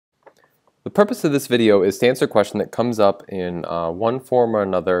The purpose of this video is to answer a question that comes up in one form or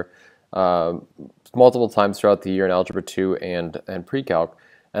another multiple times throughout the year in Algebra 2 and Pre-Calc.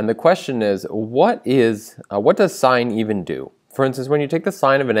 And the question is, what does sine even do? For instance, when you take the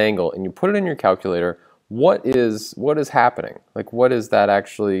sine of an angle and you put it in your calculator, what is happening? Like, what is that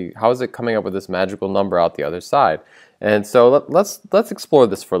actually? How is it coming up with this magical number out the other side? And so let's explore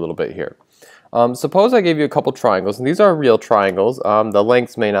this for a little bit here. Suppose I gave you a couple triangles, and these are real triangles. The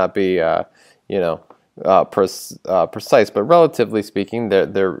lengths may not be, precise, but relatively speaking,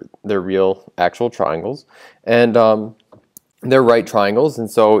 they're real, actual triangles, and they're right triangles.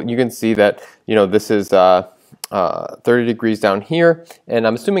 And so you can see that this is 30 degrees down here, and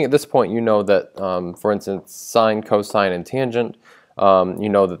I'm assuming at this point you know that, for instance, sine, cosine, and tangent. You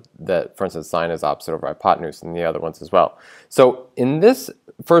know that, for instance, sine is opposite over hypotenuse, and the other ones as well. So in this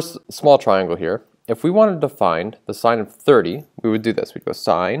first small triangle here, if we wanted to find the sine of 30, we would do this. We'd go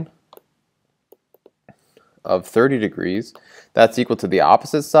sine of 30 degrees. That's equal to the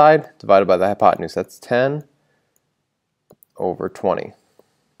opposite side divided by the hypotenuse. That's 10 over 20.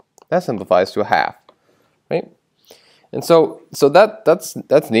 That simplifies to a half, right? And so that's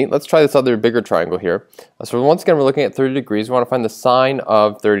neat. Let's try this other bigger triangle here. So once again, we're looking at 30 degrees. We want to find the sine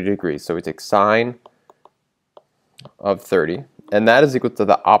of 30 degrees. So we take sine of 30, and that is equal to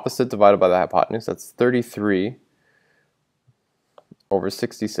the opposite divided by the hypotenuse. That's 33 over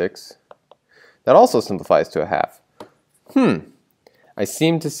 66. That also simplifies to a half. I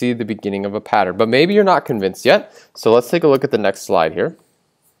seem to see the beginning of a pattern, but maybe you're not convinced yet. So let's take a look at the next slide here.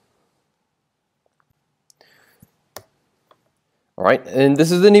 All right, and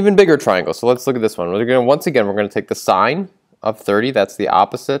this is an even bigger triangle, so let's look at this one. Once again, we're going to take the sine of 30, that's the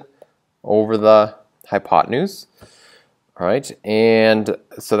opposite, over the hypotenuse. All right, and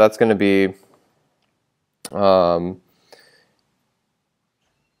so that's going to be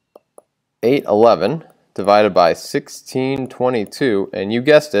 811 divided by 1622, and you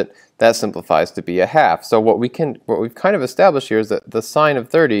guessed it, that simplifies to be a half. So what we've kind of established here is that the sine of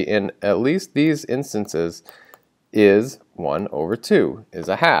 30 in at least these instances is 1 over 2, is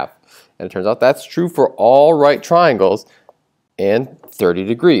a half. And it turns out that's true for all right triangles and 30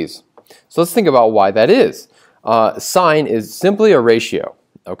 degrees. So let's think about why that is. Sine is simply a ratio.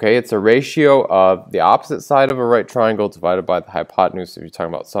 Okay, it's a ratio of the opposite side of a right triangle divided by the hypotenuse if you're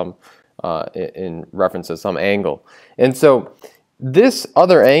talking about some, in reference to some angle. And so this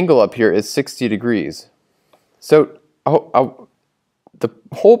other angle up here is 60 degrees. So the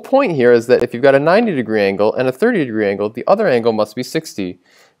whole point here is that if you've got a 90-degree angle and a 30-degree angle, the other angle must be 60.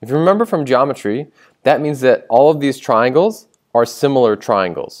 If you remember from geometry, that means that all of these triangles are similar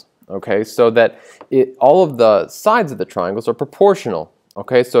triangles. Okay, so that all of the sides of the triangles are proportional.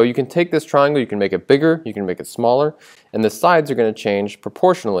 Okay, so you can take this triangle, you can make it bigger, you can make it smaller, and the sides are going to change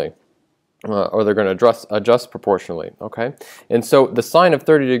proportionally. Or they're going to adjust proportionally, okay? And so the sine of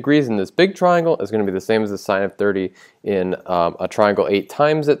 30 degrees in this big triangle is going to be the same as the sine of 30 in a triangle 8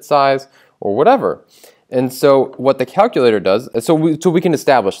 times its size, or whatever. And so what the calculator does, so we can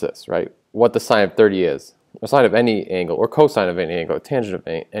establish this, right? What the sine of 30 is, or sine of any angle, or cosine of any angle, or tangent of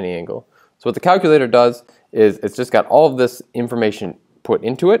any angle. So what the calculator does is it's just got all of this information put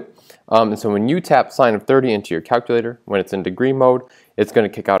into it. And so when you tap sine of 30 into your calculator, when it's in degree mode, it's going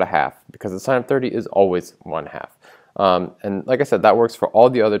to kick out a half, because the sine of 30 is always 1/2. And like I said, that works for all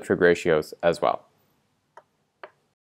the other trig ratios as well.